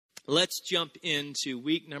Let's jump into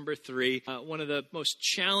week number 3, one of the most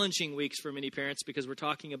challenging weeks for many parents because we're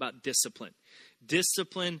talking about discipline.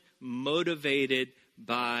 Discipline motivated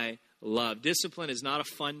by love. Discipline is not a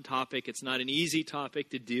fun topic. It's not an easy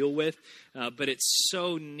topic to deal with, but it's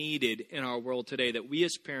so needed in our world today that we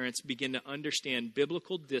as parents begin to understand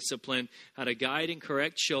biblical discipline, how to guide and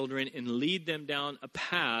correct children and lead them down a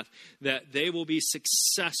path that they will be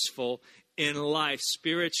successful in life,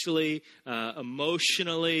 spiritually,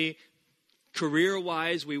 emotionally,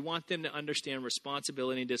 career-wise. We want them to understand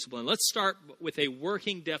responsibility and discipline. Let's start with a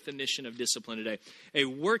working definition of discipline today. A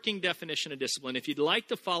working definition of discipline. If you'd like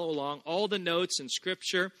to follow along, all the notes and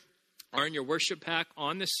scripture are in your worship pack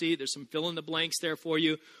on the seat. There's some fill-in-the-blanks there for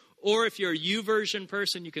you. Or if you're a YouVersion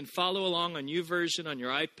person, you can follow along on YouVersion on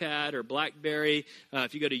your iPad or BlackBerry.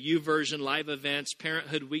 If you go to YouVersion Live Events,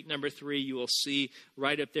 Parenthood Week number 3, you will see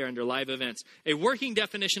right up there under Live Events. A working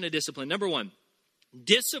definition of discipline. Number 1,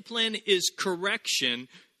 discipline is correction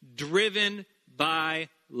driven by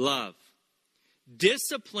love.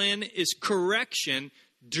 Discipline is correction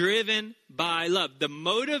driven by love. The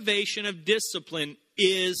motivation of discipline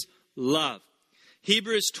is love.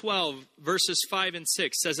 Hebrews 12, verses 5 and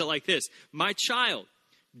 6 says it like this. My child,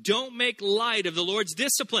 don't make light of the Lord's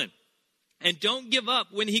discipline, and don't give up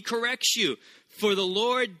when he corrects you, for the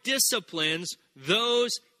Lord disciplines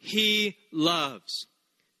those he loves.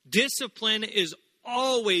 Discipline is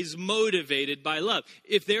always motivated by love.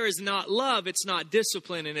 If there is not love, it's not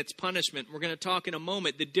discipline and it's punishment. We're going to talk in a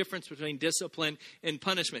moment the difference between discipline and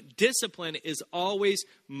punishment. Discipline is always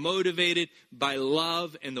motivated by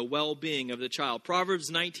love and the well-being of the child.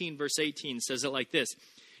 Proverbs 19 verse 18 says it like this.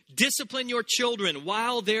 Discipline your children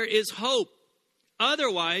while there is hope.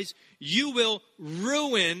 Otherwise, you will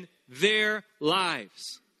ruin their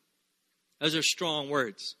lives. Those are strong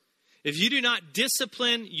words. If you do not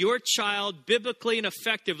discipline your child biblically and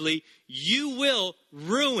effectively, you will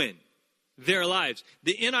ruin their lives.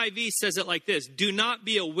 The NIV says it like this. Do not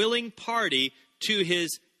be a willing party to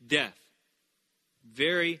his death.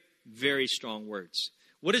 Very, very strong words.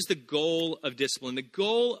 What is the goal of discipline? The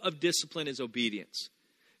goal of discipline is obedience.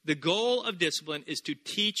 The goal of discipline is to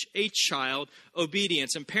teach a child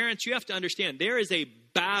obedience. And parents, you have to understand, there is a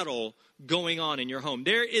battle going on in your home.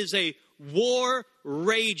 There is a war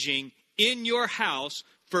raging in your house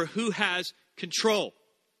for who has control.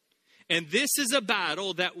 And this is a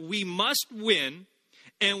battle that we must win,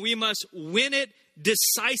 and we must win it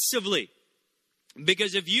decisively.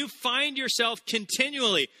 Because if you find yourself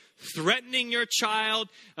continually threatening your child,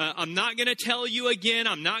 I'm not going to tell you again,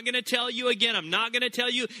 I'm not going to tell you again, I'm not going to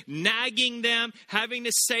tell you, nagging them, having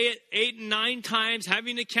to say it 8 and 9 times,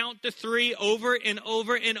 having to count to 3 over and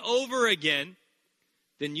over and over again,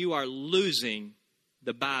 then you are losing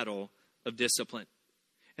the battle of discipline.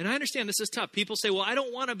 And I understand this is tough. People say, well, I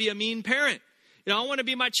don't want to be a mean parent. I want to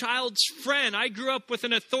be my child's friend. I grew up with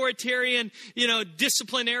an authoritarian,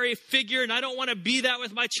 disciplinary figure, and I don't want to be that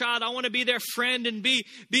with my child. I want to be their friend and be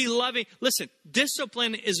loving. Listen,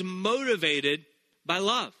 discipline is motivated by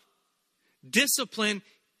love. Discipline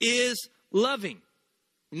is loving.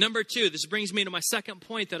 Number 2, this brings me to my second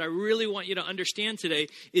point that I really want you to understand today,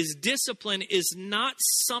 is discipline is not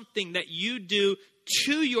something that you do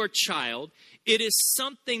to your child. It is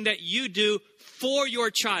something that you do for your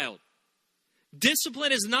child.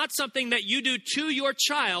 Discipline is not something that you do to your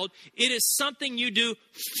child. It is something you do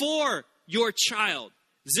for your child.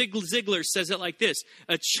 Zig Ziglar says it like this.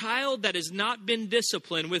 A child that has not been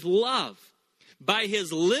disciplined with love by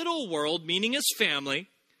his little world, meaning his family,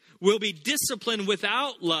 will be disciplined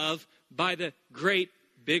without love by the great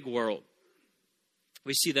big world.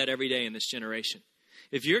 We see that every day in this generation.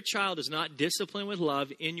 If your child is not disciplined with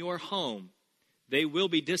love in your home, they will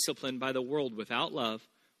be disciplined by the world without love,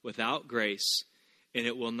 without grace, and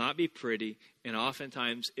it will not be pretty, and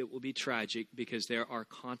oftentimes it will be tragic because there are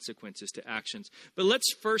consequences to actions. But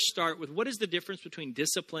let's first start with what is the difference between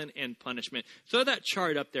discipline and punishment. Throw that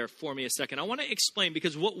chart up there for me a second. I want to explain,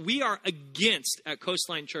 because what we are against at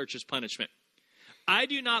Coastline Church is punishment. I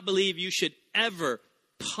do not believe you should ever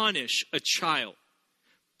punish a child.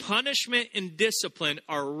 Punishment and discipline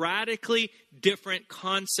are radically different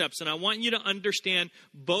concepts, and I want you to understand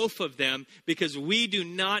both of them, because we do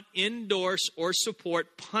not endorse or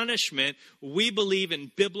support punishment. We believe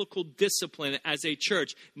in biblical discipline as a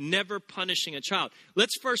church, never punishing a child.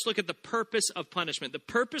 Let's first look at the purpose of punishment. The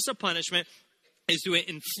purpose of punishment is to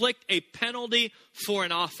inflict a penalty for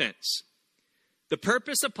an offense. The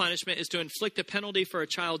purpose of punishment is to inflict a penalty for a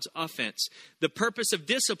child's offense. The purpose of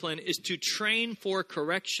discipline is to train for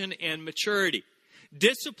correction and maturity.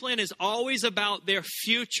 Discipline is always about their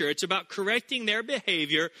future. It's about correcting their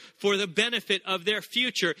behavior for the benefit of their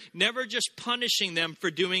future, never just punishing them for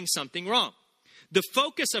doing something wrong. The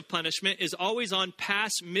focus of punishment is always on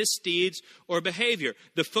past misdeeds or behavior.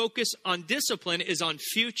 The focus on discipline is on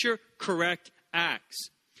future correct acts.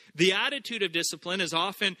 The attitude of discipline is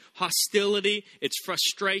often hostility, it's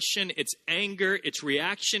frustration, it's anger, it's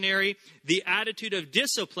reactionary. The attitude of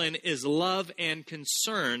discipline is love and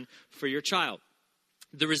concern for your child.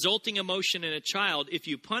 The resulting emotion in a child, if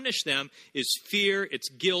you punish them, is fear, it's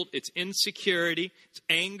guilt, it's insecurity, it's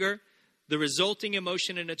anger. The resulting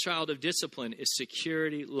emotion in a child of discipline is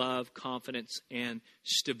security, love, confidence, and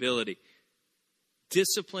stability.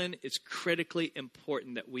 Discipline is critically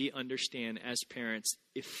important that we understand as parents,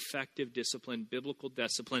 effective discipline, biblical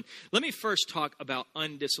discipline. Let me first talk about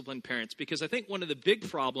undisciplined parents, because I think one of the big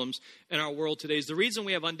problems in our world today is the reason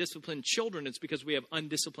we have undisciplined children is because we have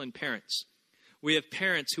undisciplined parents. We have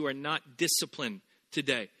parents who are not disciplined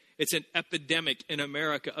today. It's an epidemic in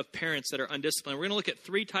America of parents that are undisciplined. We're going to look at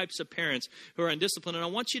 3 types of parents who are undisciplined, and I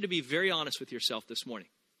want you to be very honest with yourself this morning.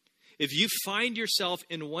 If you find yourself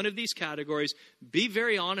in one of these categories, be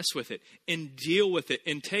very honest with it and deal with it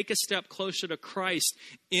and take a step closer to Christ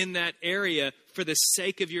in that area for the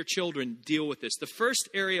sake of your children. Deal with this. The first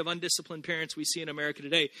area of undisciplined parents we see in America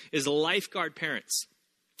today is lifeguard parents.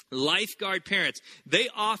 Lifeguard parents. They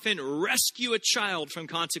often rescue a child from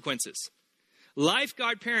consequences.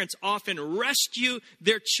 Lifeguard parents often rescue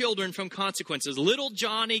their children from consequences. Little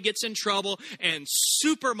Johnny gets in trouble and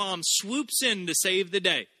Supermom swoops in to save the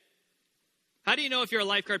day. How do you know if you're a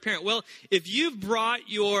lifeguard parent? Well, if you've brought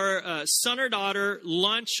your son or daughter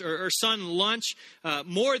lunch or son lunch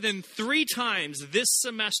more than 3 times this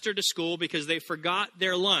semester to school because they forgot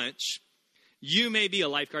their lunch, you may be a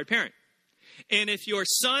lifeguard parent. And if your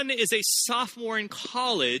son is a sophomore in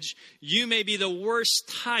college, you may be the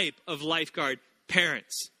worst type of lifeguard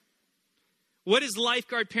parents. What is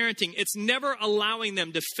lifeguard parenting? It's never allowing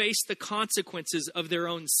them to face the consequences of their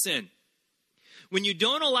own sin. When you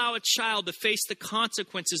don't allow a child to face the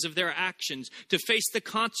consequences of their actions, to face the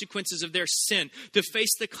consequences of their sin, to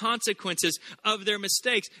face the consequences of their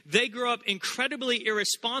mistakes, they grow up incredibly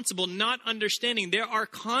irresponsible, not understanding there are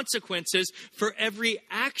consequences for every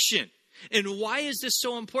action. And why is this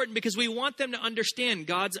so important? Because we want them to understand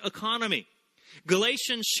God's economy.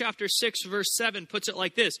 Galatians chapter 6, verse 7 puts it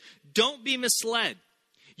like this: don't be misled.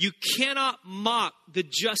 You cannot mock the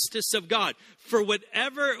justice of God. For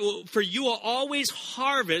you will always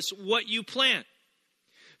harvest what you plant.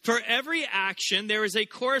 For every action, there is a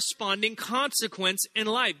corresponding consequence in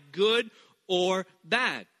life, good or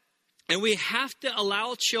bad. And we have to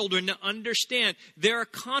allow children to understand there are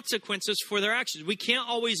consequences for their actions. We can't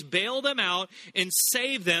always bail them out and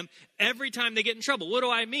save them every time they get in trouble. What do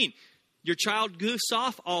I mean? Your child goofs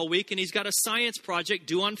off all week and he's got a science project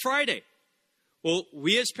due on Friday. Well,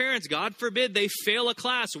 we as parents, God forbid they fail a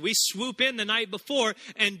class. We swoop in the night before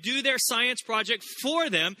and do their science project for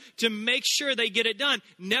them to make sure they get it done,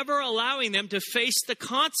 never allowing them to face the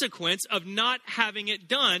consequence of not having it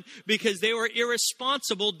done because they were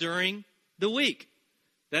irresponsible during the week.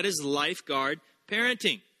 That is lifeguard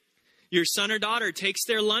parenting. Your son or daughter takes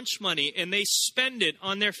their lunch money and they spend it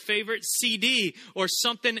on their favorite CD or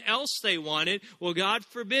something else they wanted. Well, God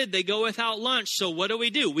forbid they go without lunch. So what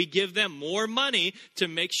do? We give them more money to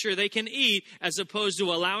make sure they can eat, as opposed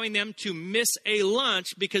to allowing them to miss a lunch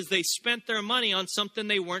because they spent their money on something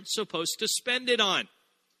they weren't supposed to spend it on.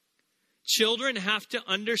 Children have to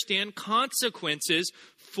understand consequences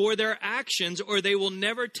for their actions, or they will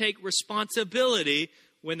never take responsibility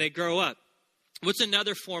when they grow up. What's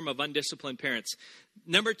another form of undisciplined parents?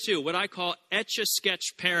 Number 2, what I call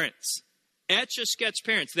etch-a-sketch parents. Etch-a-sketch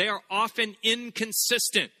parents. They are often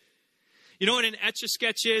inconsistent. You know what an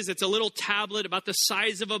etch-a-sketch is? It's a little tablet about the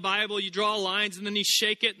size of a Bible. You draw lines and then you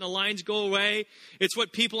shake it and the lines go away. It's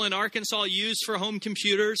what people in Arkansas use for home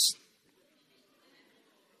computers.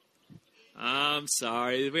 I'm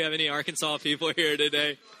sorry. Do we have any Arkansas people here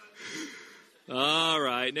today? All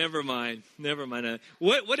right, never mind.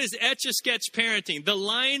 What is etch-a-sketch parenting? The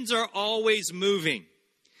lines are always moving.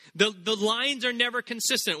 The lines are never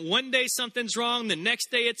consistent. One day something's wrong, the next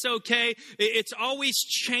day it's okay. It's always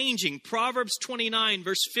changing. Proverbs 29,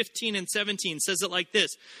 verse 15 and 17 says it like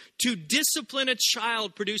this: to discipline a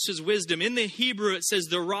child produces wisdom. In the Hebrew, it says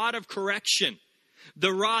the rod of correction.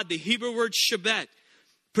 The rod, the Hebrew word shebet,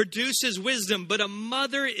 produces wisdom, but a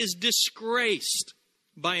mother is disgraced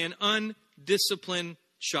by an undisciplined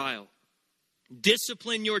child.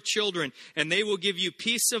 Discipline your children, and they will give you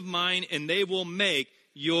peace of mind, and they will make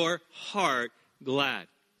your heart glad.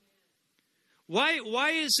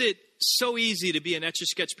 Why is it so easy to be an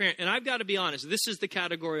Etch-a-Sketch parent. And I've got to be honest, this is the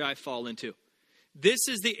category I fall into. This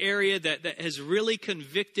is the area that has really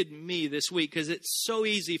convicted me this week, because it's so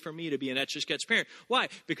easy for me to be an Etch-a-Sketch parent. Why?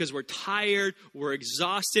 Because we're tired, we're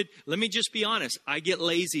exhausted. Let me just be honest, I get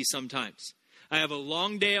lazy sometimes. I have a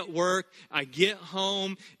long day at work. I get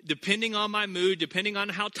home, depending on my mood, depending on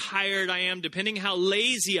how tired I am, depending how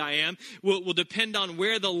lazy I am, will depend on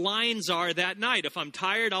where the lines are that night. If I'm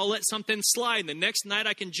tired, I'll let something slide. And the next night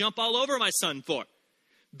I can jump all over my son for.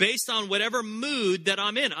 Based on whatever mood that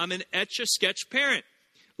I'm in. I'm an Etch-a-Sketch parent.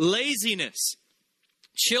 Laziness.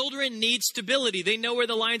 Children need stability. They know where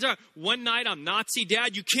the lines are. One night I'm Nazi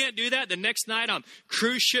dad. You can't do that. The next night I'm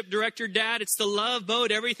cruise ship director dad. It's the love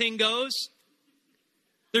boat. Everything goes.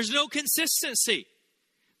 There's no consistency.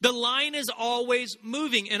 The line is always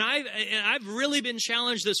moving. And I've really been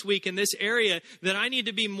challenged this week in this area that I need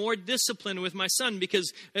to be more disciplined with my son,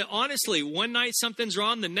 because honestly, one night something's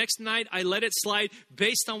wrong. The next night I let it slide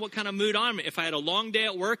based on what kind of mood I'm in. If I had a long day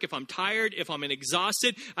at work, if I'm tired, if I'm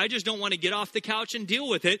exhausted, I just don't want to get off the couch and deal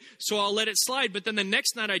with it. So I'll let it slide. But then the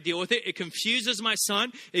next night I deal with it. It confuses my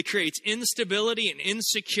son. It creates instability and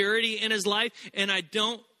insecurity in his life. And I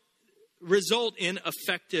don't result in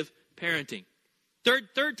effective parenting.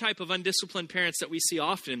 Third type of undisciplined parents that we see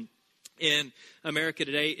often in America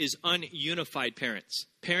today is ununified parents.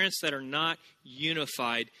 Parents that are not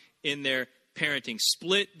unified in their parenting.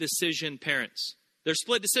 Split decision parents. They're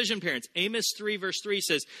split decision parents. Amos 3 verse 3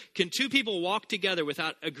 says, "Can two people walk together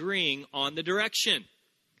without agreeing on the direction?"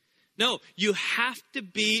 No, you have to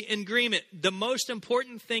be in agreement. The most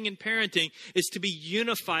important thing in parenting is to be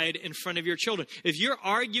unified in front of your children. If you're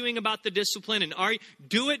arguing about the discipline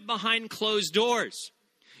do it behind closed doors.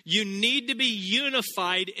 You need to be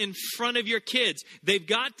unified in front of your kids. They've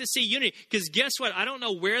got to see unity. Because guess what? I don't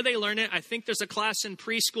know where they learn it. I think there's a class in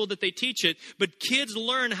preschool that they teach it. But kids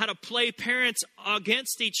learn how to play parents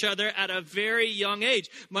against each other at a very young age.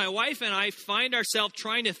 My wife and I find ourselves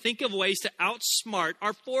trying to think of ways to outsmart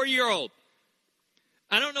our 4-year-old.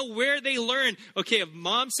 I don't know where they learn. Okay, if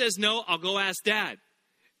mom says no, I'll go ask dad.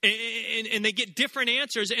 And they get different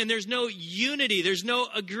answers, and there's no unity. There's no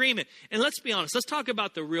agreement. And let's be honest. Let's talk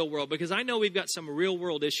about the real world, because I know we've got some real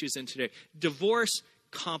world issues in today. Divorce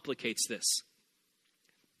complicates this.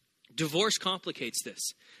 Divorce complicates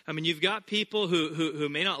this. I mean, you've got people who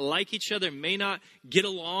may not like each other, may not get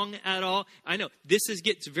along at all. I know this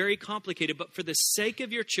gets very complicated, but for the sake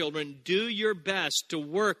of your children, do your best to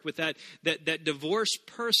work with that divorced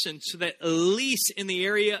person, so that at least in the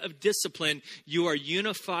area of discipline, you are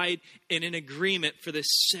unified and in agreement for the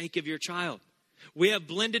sake of your child. We have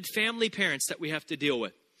blended family parents that we have to deal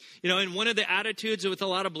with. You know, and one of the attitudes with a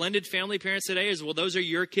lot of blended family parents today is, well, those are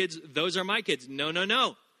your kids, those are my kids.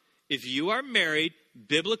 No. If you are married,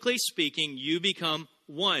 biblically speaking, you become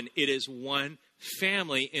one. It is one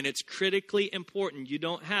family, and it's critically important. You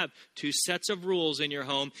don't have two sets of rules in your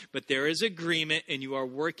home, but there is agreement, and you are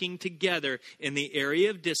working together in the area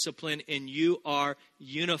of discipline, and you are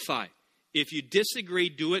unified. If you disagree,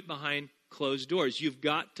 do it behind closed doors. You've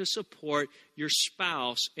got to support your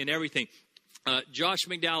spouse in everything. Josh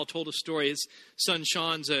McDowell told a story. His son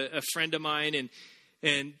Sean's a friend of mine,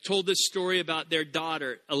 and told this story about their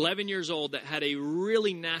daughter, 11 years old, that had a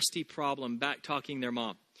really nasty problem back-talking their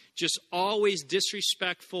mom. Just always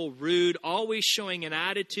disrespectful, rude, always showing an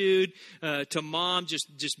attitude to mom,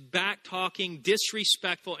 just back-talking,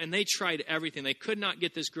 disrespectful, and they tried everything. They could not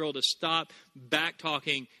get this girl to stop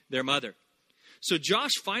back-talking their mother. So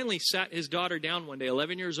Josh finally sat his daughter down one day,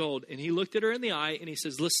 11 years old, and he looked at her in the eye, and he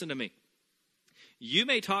says, "Listen to me. You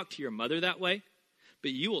may talk to your mother that way,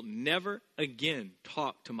 but you will never again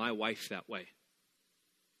talk to my wife that way.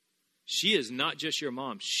 She is not just your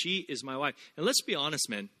mom. She is my wife." And let's be honest,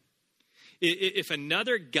 man. If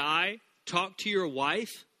another guy talked to your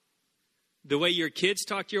wife the way your kids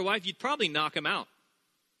talk to your wife, you'd probably knock him out.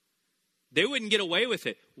 They wouldn't get away with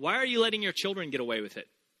it. Why are you letting your children get away with it?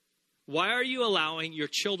 Why are you allowing your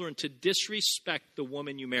children to disrespect the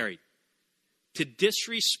woman you married? To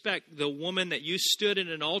disrespect the woman that you stood in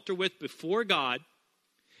an altar with before God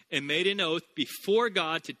and made an oath before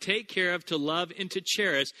God to take care of, to love, and to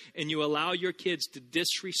cherish, and you allow your kids to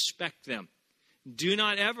disrespect them. Do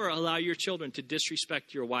not ever allow your children to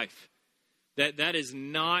disrespect your wife. That is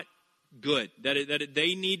not good.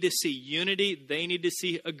 They need to see unity. They need to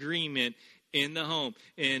see agreement in the home.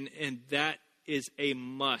 And that is a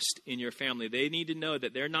must in your family. They need to know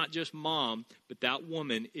that they're not just mom, but that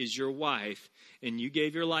woman is your wife, and you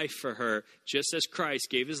gave your life for her, just as Christ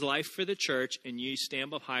gave his life for the church, and you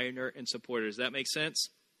stand behind her and support her. Does that make sense?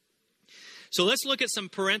 So let's look at some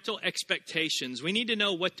parental expectations. We need to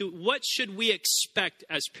know what should we expect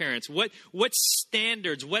as parents? What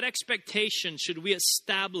standards, what expectations should we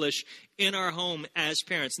establish in our home as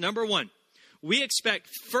parents? Number one, we expect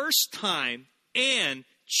first time and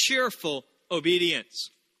cheerful obedience.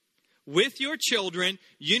 With your children,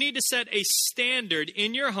 you need to set a standard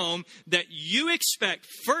in your home that you expect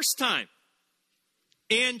first time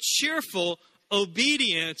and cheerful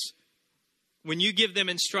obedience when you give them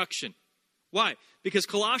instruction. Why? Because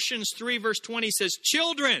Colossians 3 verse 20 says,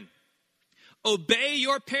 children, obey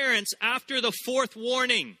your parents after the fourth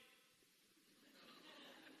warning.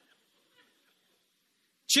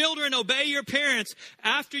 Children, obey your parents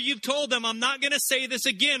after you've told them, I'm not going to say this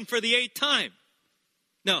again for the 8th time.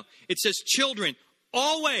 No, it says, children,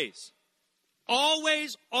 always obey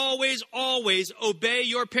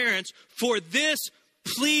your parents, for this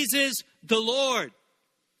pleases the Lord.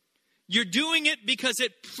 You're doing it because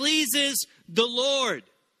it pleases the Lord.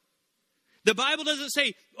 The Bible doesn't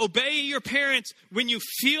say obey your parents when you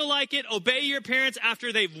feel like it. Obey your parents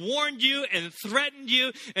after they've warned you and threatened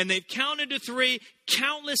you and they've counted to 3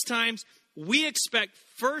 countless times. We expect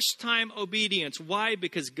first-time obedience. Why?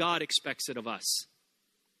 Because God expects it of us.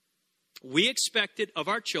 We expect it of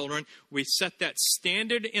our children. We set that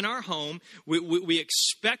standard in our home. We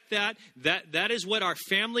expect that. That is what our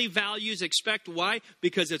family values expect. Why?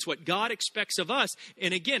 Because it's what God expects of us.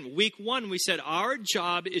 And again, week 1, we said our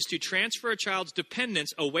job is to transfer a child's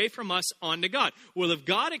dependence away from us onto God. Well, if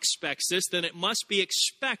God expects this, then it must be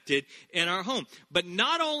expected in our home. But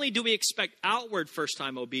not only do we expect outward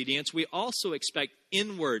first-time obedience, we also expect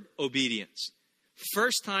inward obedience.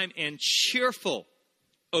 First-time and cheerful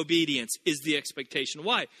obedience is the expectation.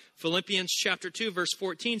 Why? Philippians chapter 2 verse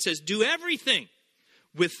 14 says, do everything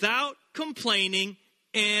without complaining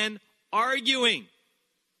and arguing.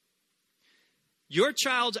 Your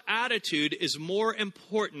child's attitude is more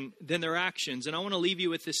important than their actions. And I want to leave you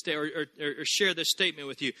with this or share this statement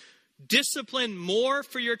with you. Discipline more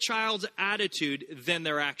for your child's attitude than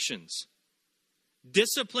their actions.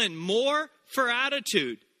 Discipline more for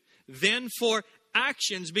attitude than for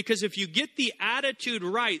actions, because if you get the attitude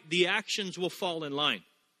right, the actions will fall in line.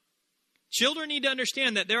 Children need to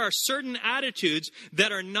understand that there are certain attitudes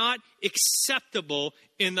that are not acceptable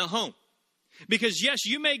in the home. Because yes,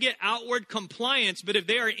 you may get outward compliance, but if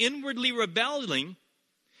they are inwardly rebelling,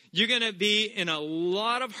 you're going to be in a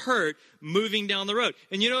lot of hurt moving down the road.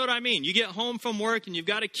 And you know what I mean? You get home from work and you've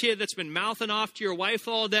got a kid that's been mouthing off to your wife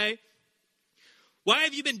all day. Why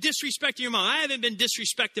have you been disrespecting your mom? I haven't been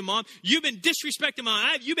disrespecting mom. You've been disrespecting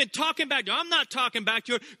mom. You've been talking back to her. I'm not talking back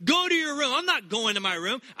to her. Go to your room. I'm not going to my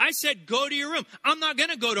room. I said go to your room. I'm not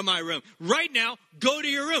going to go to my room. Right now, go to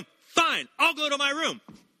your room. Fine, I'll go to my room.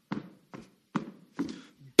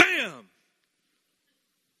 Bam!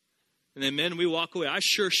 And then men, we walk away. I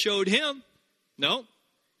sure showed him. No,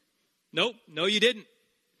 you didn't.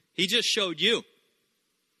 He just showed you.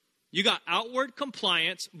 You got outward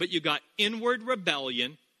compliance, but you got inward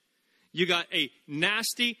rebellion. You got a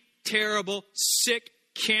nasty, terrible, sick,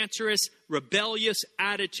 cancerous, rebellious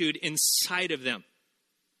attitude inside of them.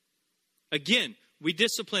 Again, we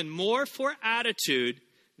discipline more for attitude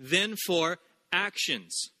than for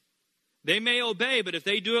actions. They may obey, but if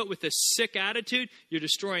they do it with a sick attitude, you're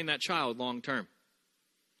destroying that child long term.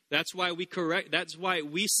 That's why we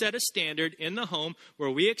set a standard in the home where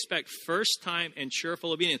we expect first time and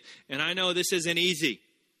cheerful obedience. And I know this isn't easy.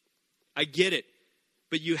 I get it.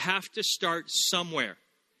 But you have to start somewhere.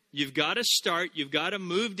 You've got to start. You've got to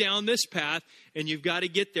move down this path. And you've got to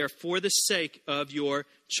get there for the sake of your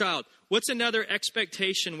child. What's another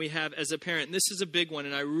expectation we have as a parent? And this is a big one,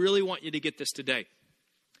 and I really want you to get this today.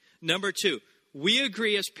 Number 2, we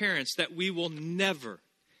agree as parents that we will never,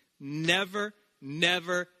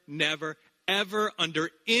 ever, under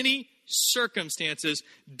any circumstances,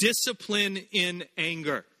 discipline in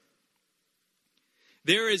anger.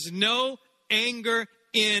 There is no anger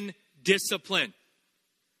in discipline.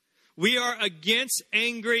 We are against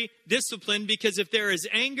angry discipline because if there is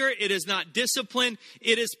anger, it is not discipline,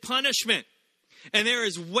 it is punishment. And there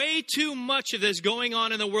is way too much of this going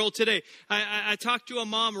on in the world today. I talked to a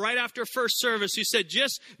mom right after first service who said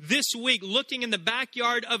just this week, looking in the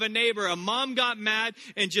backyard of a neighbor, a mom got mad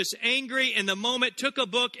and just angry in the moment, took a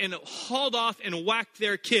book and hauled off and whacked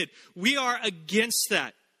their kid. We are against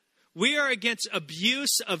that. We are against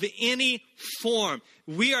abuse of any form.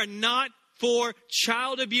 We are not for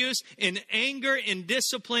child abuse, and anger and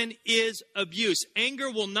discipline is abuse. Anger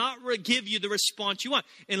will not give you the response you want.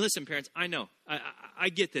 And listen, parents, I know, I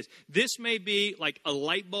get this. This may be like a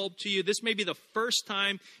light bulb to you. This may be the first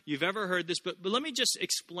time you've ever heard this, but let me just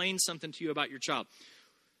explain something to you about your child.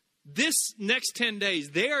 this next 10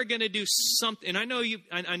 days, they are going to do something. And I know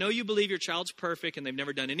you believe your child's perfect and they've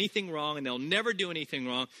never done anything wrong and they'll never do anything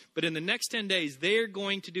wrong. But in the next 10 days, they're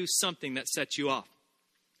going to do something that sets you off.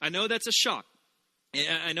 I know that's a shock.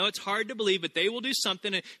 I know it's hard to believe, but they will do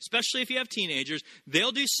something, especially if you have teenagers.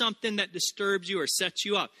 They'll do something that disturbs you or sets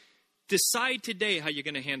you up. Decide today how you're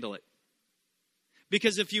going to handle it.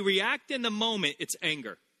 Because if you react in the moment, it's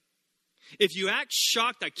anger. If you act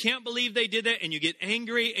shocked, I can't believe they did that, and you get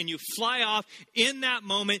angry and you fly off in that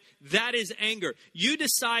moment, that is anger. You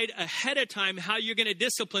decide ahead of time how you're going to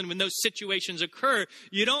discipline when those situations occur.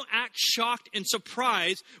 You don't act shocked and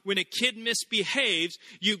surprised when a kid misbehaves.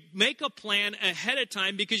 You make a plan ahead of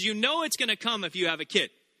time because you know it's going to come if you have a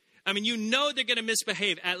kid. I mean, you know they're going to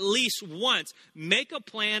misbehave at least once. Make a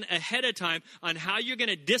plan ahead of time on how you're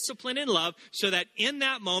going to discipline in love so that in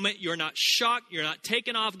that moment you're not shocked, you're not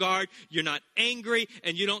taken off guard, you're not angry,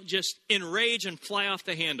 and you don't just enrage and fly off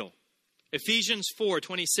the handle. Ephesians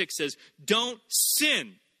 4:26 says, don't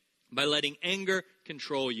sin by letting anger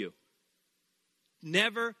control you.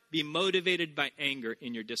 Never be motivated by anger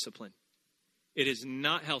in your discipline. It is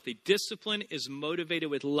not healthy. Discipline is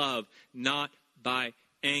motivated with love, not by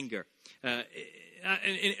anger.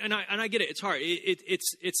 And I get it. It's hard.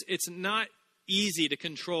 It's not easy to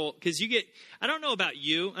control because I don't know about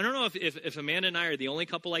you. I don't know if Amanda and I are the only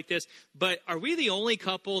couple like this, but are we the only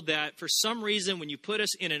couple that for some reason when you put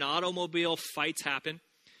us in an automobile, fights happen?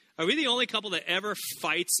 Are we the only couple that ever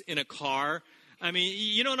fights in a car? I mean,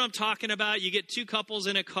 you know what I'm talking about? You get two couples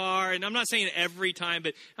in a car, and I'm not saying every time,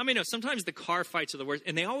 but I mean, no, sometimes the car fights are the worst,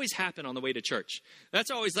 and they always happen on the way to church. That's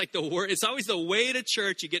always like the worst. It's always the way to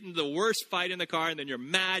church. You get into the worst fight in the car, and then you're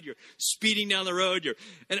mad. You're speeding down the road.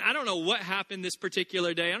 And I don't know what happened this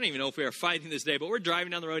particular day. I don't even know if we were fighting this day, but we're driving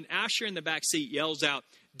down the road, and Asher in the back seat yells out,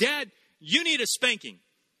 "Dad, you need a spanking."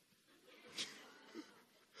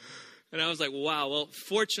 And I was like, wow. Well,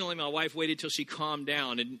 fortunately, my wife waited till she calmed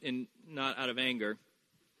down and not out of anger.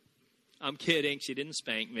 I'm kidding. She didn't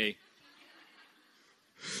spank me.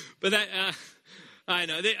 But I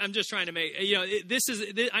know. I'm just trying to make,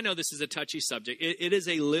 I know this is a touchy subject. It is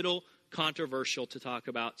a little controversial to talk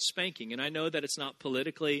about spanking. And I know that it's not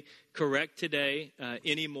politically correct today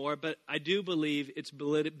anymore, but I do believe it's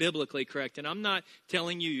biblically correct. And I'm not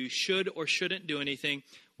telling you should or shouldn't do anything.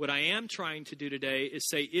 What I am trying to do today is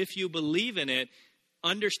say, if you believe in it,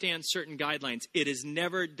 understand certain guidelines. It is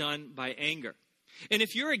never done by anger. And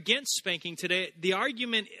if you're against spanking today, the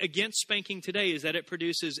argument against spanking today is that it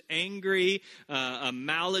produces angry,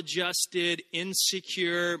 maladjusted,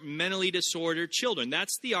 insecure, mentally disordered children.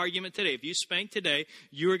 That's the argument today. If you spank today,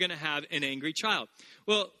 you are going to have an angry child.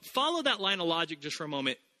 Well, follow that line of logic just for a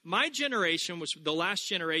moment. My generation was the last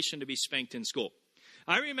generation to be spanked in school.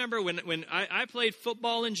 I remember when I played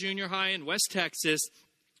football in junior high in West Texas,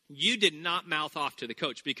 you did not mouth off to the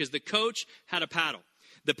coach because the coach had a paddle.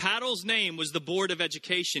 The paddle's name was the Board of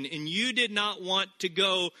Education, and you did not want to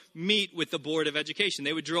go meet with the Board of Education.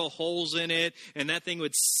 They would drill holes in it, and that thing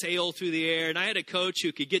would sail through the air. And I had a coach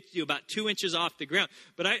who could get you about 2 inches off the ground.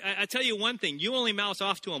 But I tell you one thing, you only mouth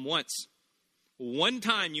off to him once. One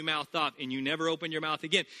time you mouthed off and you never opened your mouth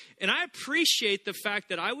again. And I appreciate the fact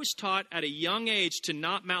that I was taught at a young age to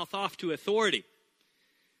not mouth off to authority.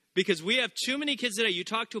 Because we have too many kids today. You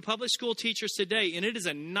talk to public school teachers today, and it is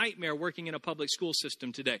a nightmare working in a public school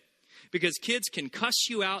system today. Because kids can cuss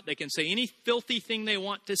you out. They can say any filthy thing they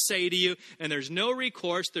want to say to you, and there's no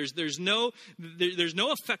recourse. There's no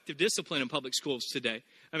effective discipline in public schools today.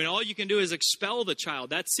 I mean, all you can do is expel the child.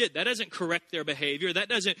 That's it. That doesn't correct their behavior. That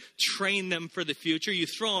doesn't train them for the future. You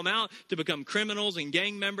throw them out to become criminals and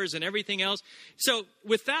gang members and everything else. So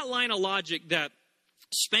with that line of logic that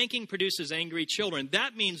spanking produces angry children,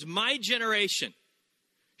 that means my generation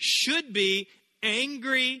should be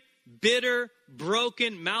angry, bitter,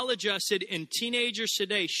 broken, maladjusted, and teenagers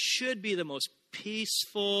today should be the most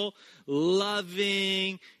peaceful,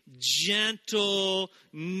 loving, gentle,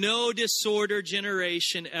 no disorder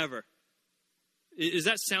generation ever. Does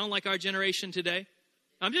that sound like our generation today?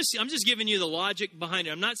 I'm just giving you the logic behind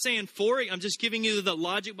it. I'm not saying for it. I'm just giving you the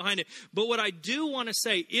logic behind it. But what I do want to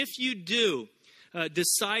say, if you do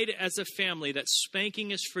decide as a family that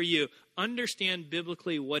spanking is for you, understand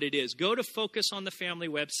biblically what it is. Go to Focus on the Family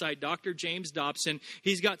website, Dr. James Dobson.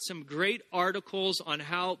 He's got some great articles on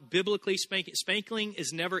how biblically spanking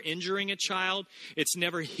is never injuring a child. It's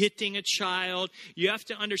never hitting a child. You have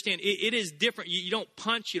to understand it is different. You don't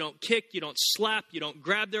punch, you don't kick, you don't slap, you don't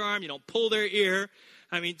grab their arm, you don't pull their ear.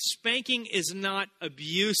 I mean, spanking is not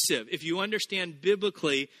abusive if you understand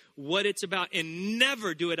biblically what it's about, and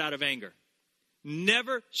never do it out of anger.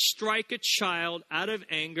 Never strike a child out of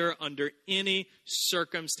anger under any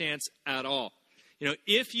circumstance at all.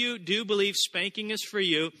 If you do believe spanking is for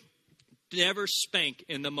you, never spank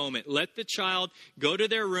in the moment. Let the child go to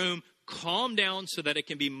their room, calm down so that it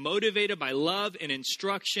can be motivated by love and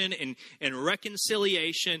instruction and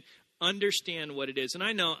reconciliation. Understand what it is. And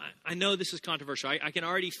I know this is controversial. I can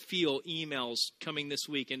already feel emails coming this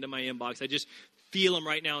week into my inbox. I just feel them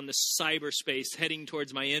right now in the cyberspace heading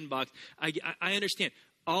towards my inbox. I understand.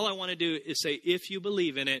 All I want to do is say, if you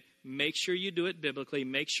believe in it, make sure you do it biblically.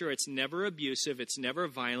 Make sure it's never abusive. It's never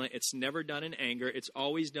violent. It's never done in anger. It's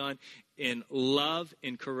always done in love,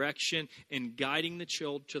 in correction, in guiding the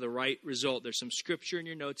child to the right result. There's some scripture in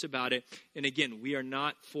your notes about it. And again, we are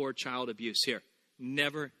not for child abuse here.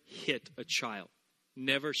 Never hit a child.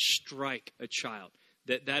 Never strike a child.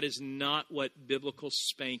 That is not what biblical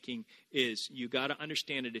spanking is. You got to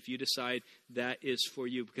understand it if you decide that is for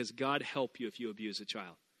you, because God help you if you abuse a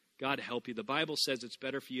child. God help you. The Bible says it's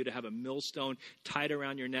better for you to have a millstone tied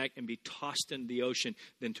around your neck and be tossed into the ocean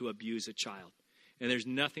than to abuse a child. And there's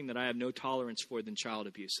nothing that I have no tolerance for than child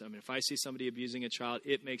abuse. I mean, if I see somebody abusing a child,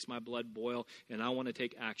 it makes my blood boil, and I want to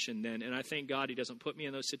take action then. And I thank God he doesn't put me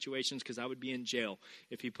in those situations, because I would be in jail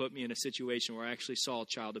if he put me in a situation where I actually saw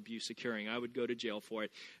child abuse occurring. I would go to jail for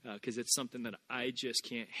it, because it's something that I just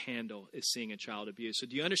can't handle, is seeing a child abuse. So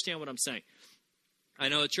do you understand what I'm saying? I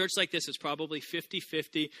know a church like this is probably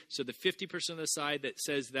 50-50. So the 50% of the side that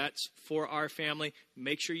says that's for our family,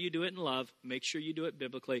 make sure you do it in love. Make sure you do it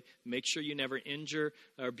biblically. Make sure you never injure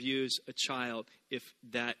or abuse a child if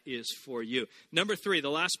that is for you. Number 3, the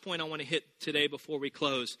last point I want to hit today before we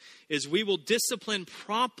close, is we will discipline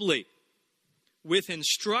promptly with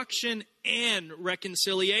instruction and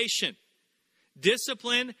reconciliation.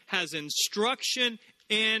 Discipline has instruction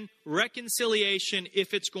and reconciliation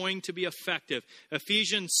if it's going to be effective.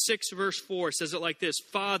 Ephesians 6 verse 4 says it like this: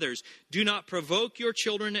 Fathers, do not provoke your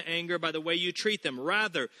children to anger by the way you treat them.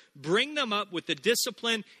 Rather, bring them up with the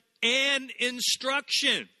discipline and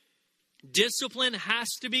instruction. Discipline has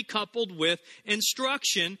to be coupled with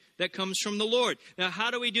instruction that comes from the Lord. Now,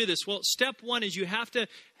 how do we do this? Well, step 1 is you have to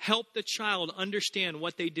help the child understand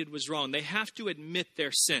what they did was wrong. They have to admit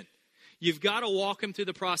their sin. You've got to walk him through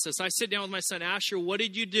the process. I sit down with my son, Asher, what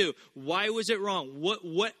did you do? Why was it wrong?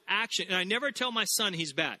 What action? And I never tell my son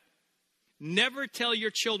he's bad. Never tell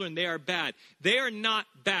your children they are bad. They are not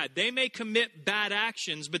bad. They may commit bad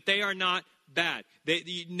actions, but they are not bad.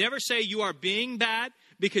 You never say you are being bad,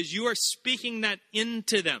 because you are speaking that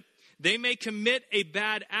into them. They may commit a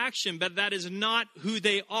bad action, but that is not who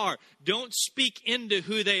they are. Don't speak into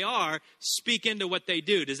who they are. Speak into what they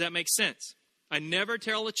do. Does that make sense? I never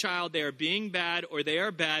tell a child they are being bad or they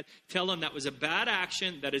are bad. Tell them that was a bad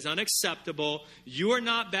action. That is unacceptable. You are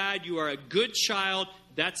not bad. You are a good child.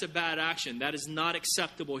 That's a bad action. That is not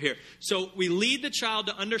acceptable here. So we lead the child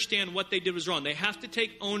to understand what they did was wrong. They have to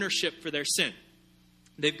take ownership for their sin.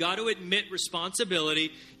 They've got to admit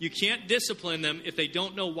responsibility. You can't discipline them if they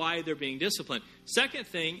don't know why they're being disciplined. Second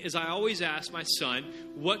thing is, I always ask my son,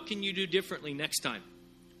 what can you do differently next time?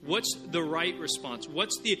 What's the right response?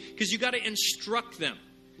 Because you got to instruct them.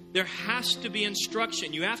 There has to be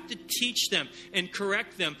instruction. You have to teach them and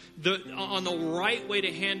correct them on the right way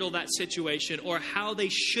to handle that situation, or how they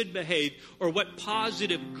should behave, or what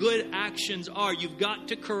positive, good actions are. You've got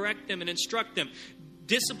to correct them and instruct them.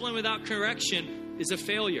 Discipline without correction is a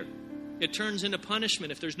failure. It turns into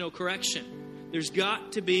punishment if there's no correction. There's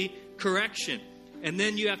got to be correction. And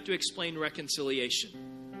then you have to explain reconciliation.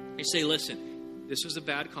 You say, listen, this was a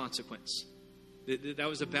bad consequence. That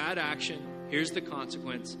was a bad action. Here's the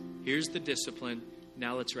consequence. Here's the discipline.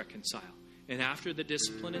 Now let's reconcile. And after the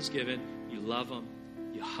discipline is given, you love them,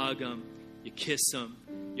 you hug them, you kiss them,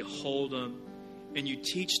 you hold them, and you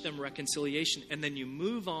teach them reconciliation. And then you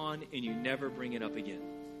move on and you never bring it up again.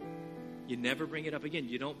 You never bring it up again.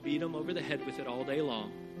 You don't beat them over the head with it all day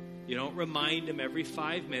long. You don't remind them every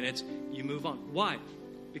 5 minutes. You move on. Why?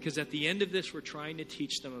 Because at the end of this, we're trying to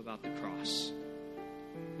teach them about the cross.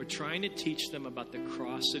 We're trying to teach them about the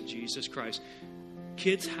cross of Jesus Christ.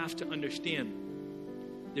 Kids have to understand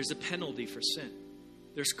there's a penalty for sin.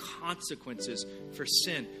 There's consequences for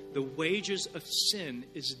sin. The wages of sin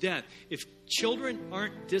is death. If children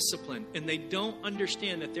aren't disciplined and they don't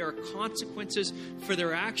understand that there are consequences for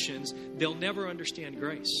their actions, they'll never understand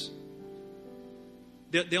grace.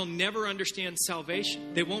 They'll never understand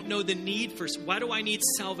salvation. They won't know the need for, why do I need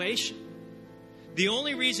salvation? The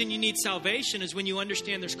only reason you need salvation is when you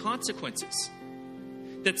understand there's consequences.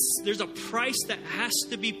 There's a price that has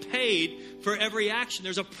to be paid for every action.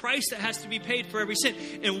 There's a price that has to be paid for every sin.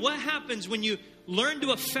 And what happens when you learn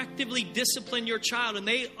to effectively discipline your child and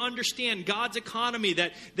they understand God's economy,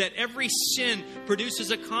 that every sin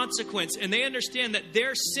produces a consequence, and they understand that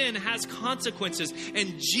their sin has consequences,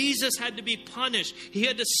 and Jesus had to be punished. He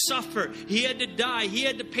had to suffer. He had to die. He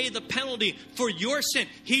had to pay the penalty for your sin.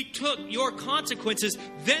 He took your consequences.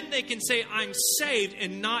 Then they can say, I'm saved,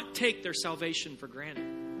 and not take their salvation for granted.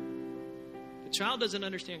 The child doesn't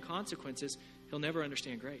understand consequences. He'll never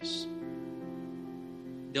understand grace.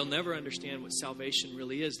 They'll never understand what salvation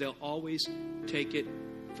really is. They'll always take it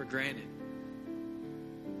for granted.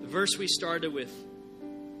 The verse we started with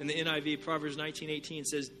in the NIV, Proverbs 19:18,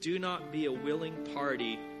 says, do not be a willing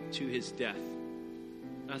party to his death.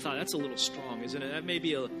 And I thought, that's a little strong, isn't it? That may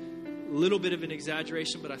be a little bit of an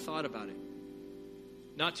exaggeration, but I thought about it.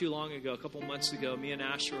 Not too long ago, a couple months ago, me and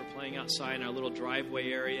Asher were playing outside in our little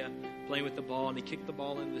driveway area, playing with the ball, and he kicked the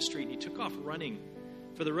ball into the street, and he took off running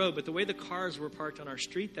for the road. But the way the cars were parked on our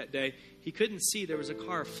street that day, he couldn't see there was a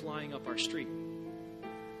car flying up our street.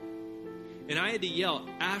 And I had to yell,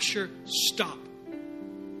 Asher, stop.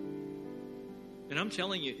 And I'm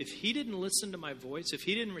telling you, if he didn't listen to my voice, if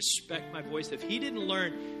he didn't respect my voice, if he didn't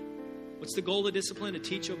learn, what's the goal of discipline? To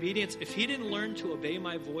teach obedience. If he didn't learn to obey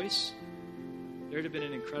my voice, there'd have been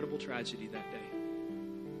an incredible tragedy that day.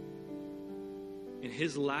 And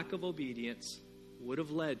his lack of obedience would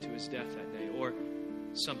have led to his death that day, or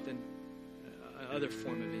something, other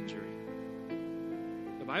form of injury.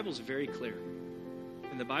 The Bible's very clear.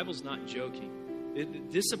 And the Bible's not joking.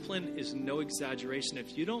 Discipline is no exaggeration.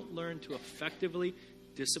 If you don't learn to effectively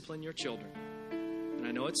discipline your children, and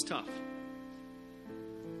I know it's tough,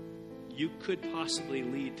 you could possibly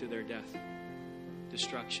lead to their death,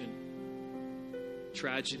 destruction,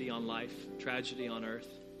 tragedy on life, tragedy on earth.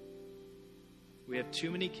 We have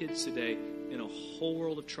too many kids today in a whole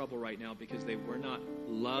world of trouble right now because they were not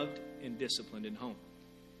loved and disciplined in home.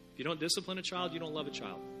 If you don't discipline a child, you don't love a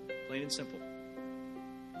child. Plain and simple.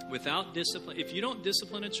 Without discipline, if you don't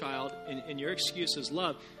discipline a child and your excuse is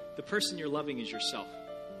love, the person you're loving is yourself.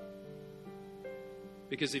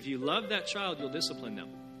 Because if you love that child, you'll discipline them.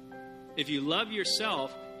 If you love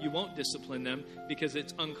yourself, you won't discipline them because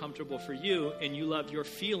it's uncomfortable for you and you love your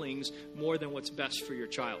feelings more than what's best for your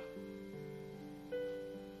child.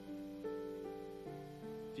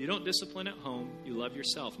 If you don't discipline at home, you love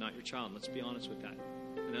yourself, not your child. Let's be honest with that.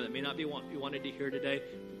 I know that may not be what you wanted to hear today,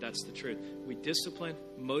 but that's the truth. We discipline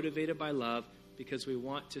motivated by love because we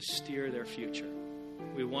want to steer their future.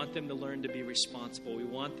 We want them to learn to be responsible. We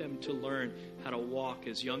want them to learn how to walk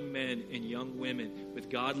as young men and young women with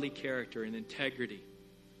godly character and integrity,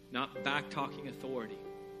 not back-talking authority.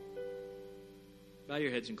 Bow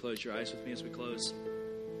your heads and close your eyes with me as we close.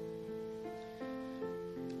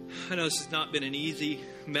 I know this has not been an easy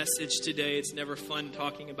message today. It's never fun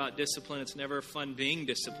talking about discipline. It's never fun being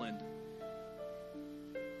disciplined.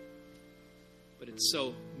 But it's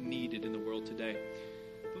so needed in the world today.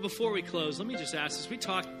 But before we close, let me just ask this. We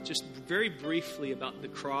talked just very briefly about the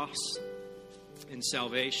cross and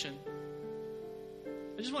salvation.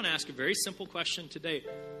 I just want to ask a very simple question today.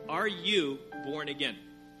 Are you born again?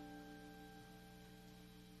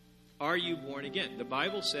 Are you born again? The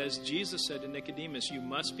Bible says, Jesus said to Nicodemus, you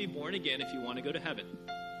must be born again if you want to go to heaven.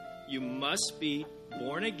 You must be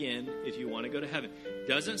born again if you want to go to heaven.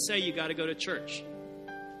 Doesn't say you got to go to church.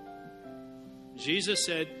 Jesus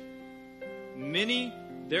said, many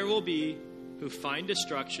there will be who find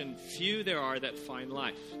destruction, few there are that find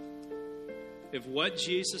life. If what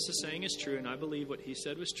Jesus is saying is true, and I believe what he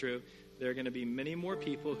said was true, there are going to be many more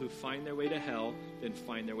people who find their way to hell than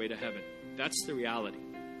find their way to heaven. That's the reality.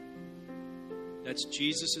 That's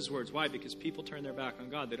Jesus' words. Why? Because people turn their back on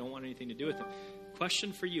God. They don't want anything to do with him.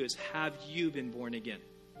 Question for you is, have you been born again?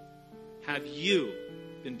 Have you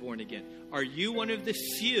been born again? Are you one of the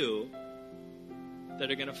few that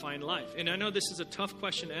are going to find life? And I know this is a tough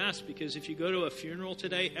question to ask because if you go to a funeral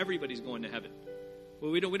today, everybody's going to heaven. Well,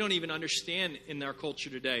 we don't even understand in our culture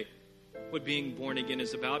today what being born again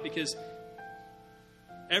is about because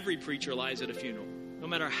every preacher lies at a funeral. No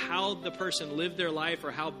matter how the person lived their life or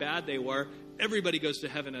how bad they were, everybody goes to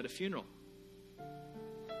heaven at a funeral.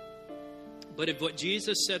 But if what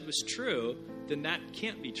Jesus said was true, then that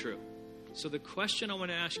can't be true. So the question I want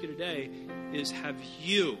to ask you today is, have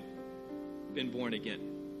you been born again?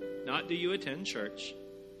 Not do you attend church,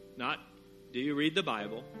 not do you read the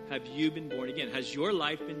Bible. Have you been born again? Has your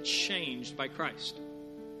life been changed by Christ?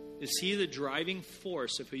 Is he the driving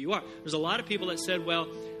force of who you are? There's a lot of people that said, well,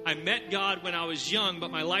 I met God when I was young,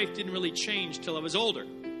 but my life didn't really change till I was older.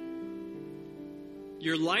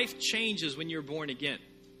 Your life changes when you're born again.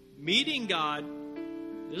 Meeting God,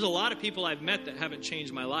 there's a lot of people I've met that haven't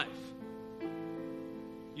changed my life.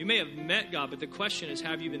 You may have met God, but the question is,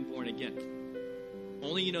 have you been born again?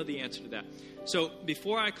 Only you know the answer to that. So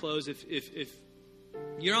before I close, if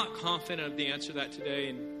you're not confident of the answer to that today,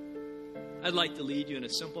 and I'd like to lead you in a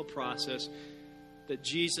simple process that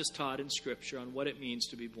Jesus taught in Scripture on what it means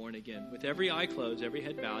to be born again. With every eye closed, every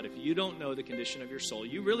head bowed, if you don't know the condition of your soul,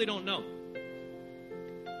 you really don't know.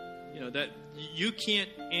 You know, that you can't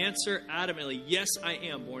answer adamantly, yes, I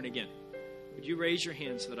am born again. Would you raise your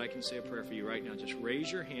hand so that I can say a prayer for you right now? Just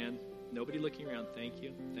raise your hand. Nobody looking around. Thank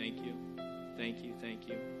you, thank you, thank you, thank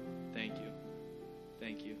you, thank you,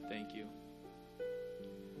 thank you, thank you.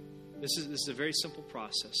 This is a very simple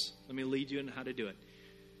process. Let me lead you in how to do it.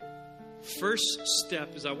 First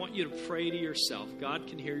step is I want you to pray to yourself. God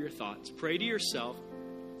can hear your thoughts. Pray to yourself,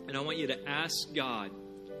 and I want you to ask God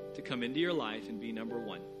to come into your life and be number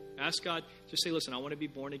one. Ask God, just say, listen, I want to be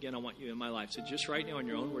born again. I want you in my life. So just right now in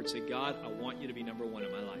your own words, say, God, I want you to be number one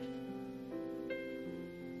in my life.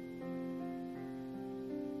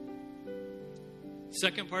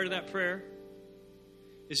 Second part of that prayer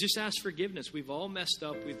is just ask forgiveness. We've all messed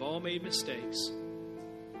up. We've all made mistakes.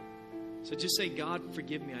 So just say, God,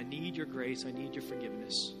 forgive me. I need your grace. I need your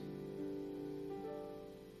forgiveness.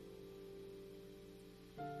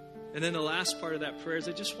 And then the last part of that prayer is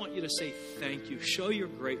I just want you to say thank you. Show your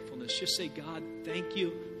gratefulness. Just say, God, thank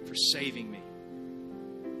you for saving me.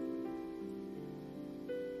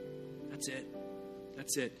 That's it.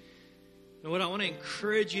 That's it. And what I want to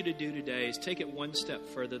encourage you to do today is take it one step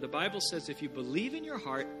further. The Bible says if you believe in your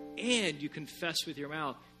heart and you confess with your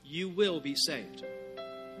mouth, you will be saved.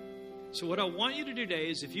 So what I want you to do today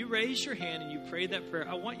is if you raise your hand and you prayed that prayer,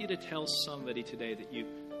 I want you to tell somebody today that you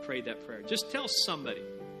prayed that prayer. Just tell somebody.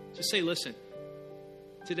 Just say, listen,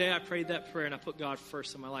 today I prayed that prayer and I put God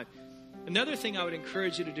first in my life. Another thing I would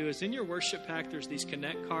encourage you to do is in your worship pack, there's these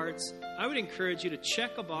Connect cards. I would encourage you to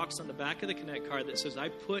check a box on the back of the Connect card that says, I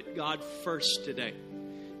put God first today.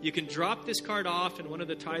 You can drop this card off in one of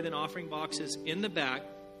the tithe and offering boxes in the back.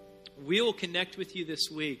 We will connect with you this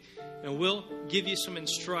week and we'll give you some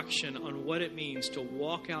instruction on what it means to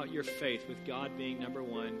walk out your faith with God being number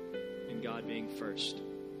one and God being first.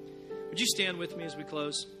 Would you stand with me as we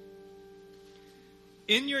close?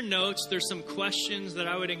 In your notes, there's some questions that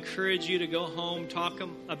I would encourage you to go home, talk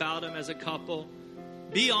about them as a couple.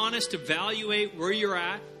 Be honest, evaluate where you're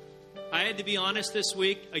at. I had to be honest this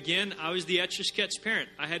week. Again, I was the Etch-a-Sketch parent.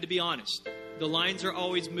 I had to be honest. The lines are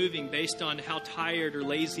always moving based on how tired or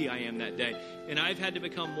lazy I am that day. And I've had to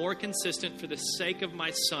become more consistent for the sake of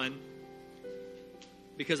my son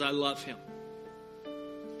because I love him.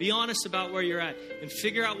 Be honest about where you're at and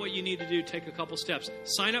figure out what you need to do. Take a couple steps.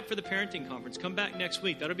 Sign up for the parenting conference. Come back next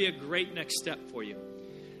week. That'll be a great next step for you.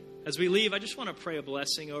 As we leave, I just want to pray a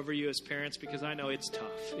blessing over you as parents because I know it's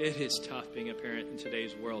tough. It is tough being a parent in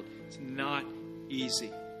today's world. It's not easy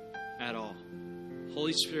at all.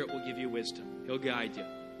 Holy Spirit will give you wisdom. He'll guide you.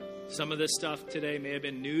 Some of this stuff today may have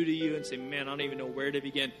been new to you and say, man, I don't even know where to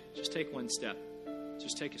begin. Just take one step.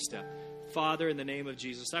 Just take a step. Father, in the name of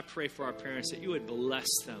Jesus, I pray for our parents that you would bless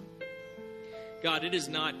them. God, it is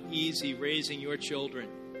not easy raising your children,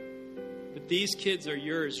 but these kids are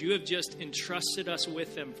yours. You have just entrusted us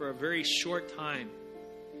with them for a very short time.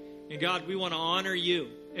 And God, we want to honor you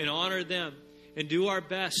and honor them and do our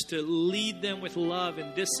best to lead them with love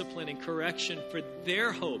and discipline and correction for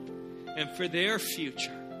their hope and for their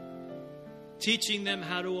future. Teaching them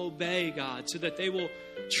how to obey, God, so that they will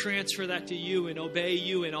transfer that to you and obey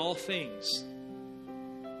you in all things,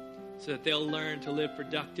 so that they'll learn to live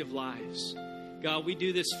productive lives. God, we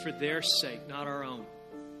do this for their sake, not our own.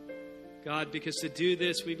 God, because to do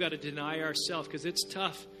this, we've got to deny ourselves because it's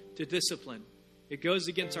tough to discipline. It goes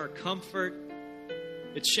against our comfort.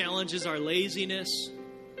 It challenges our laziness.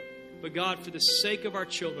 But God, for the sake of our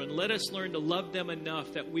children, let us learn to love them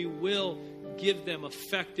enough that we will give them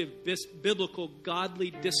effective, biblical,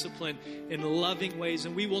 godly discipline in loving ways.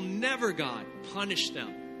 And we will never, God, punish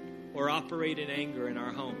them or operate in anger in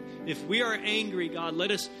our home. If we are angry, God,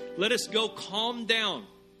 let us go calm down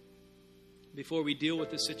before we deal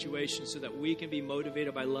with the situation so that we can be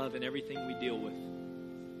motivated by love in everything we deal with.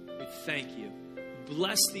 We thank you.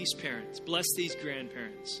 Bless these parents. Bless these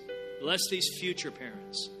grandparents. Bless these future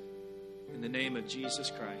parents. In the name of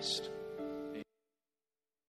Jesus Christ.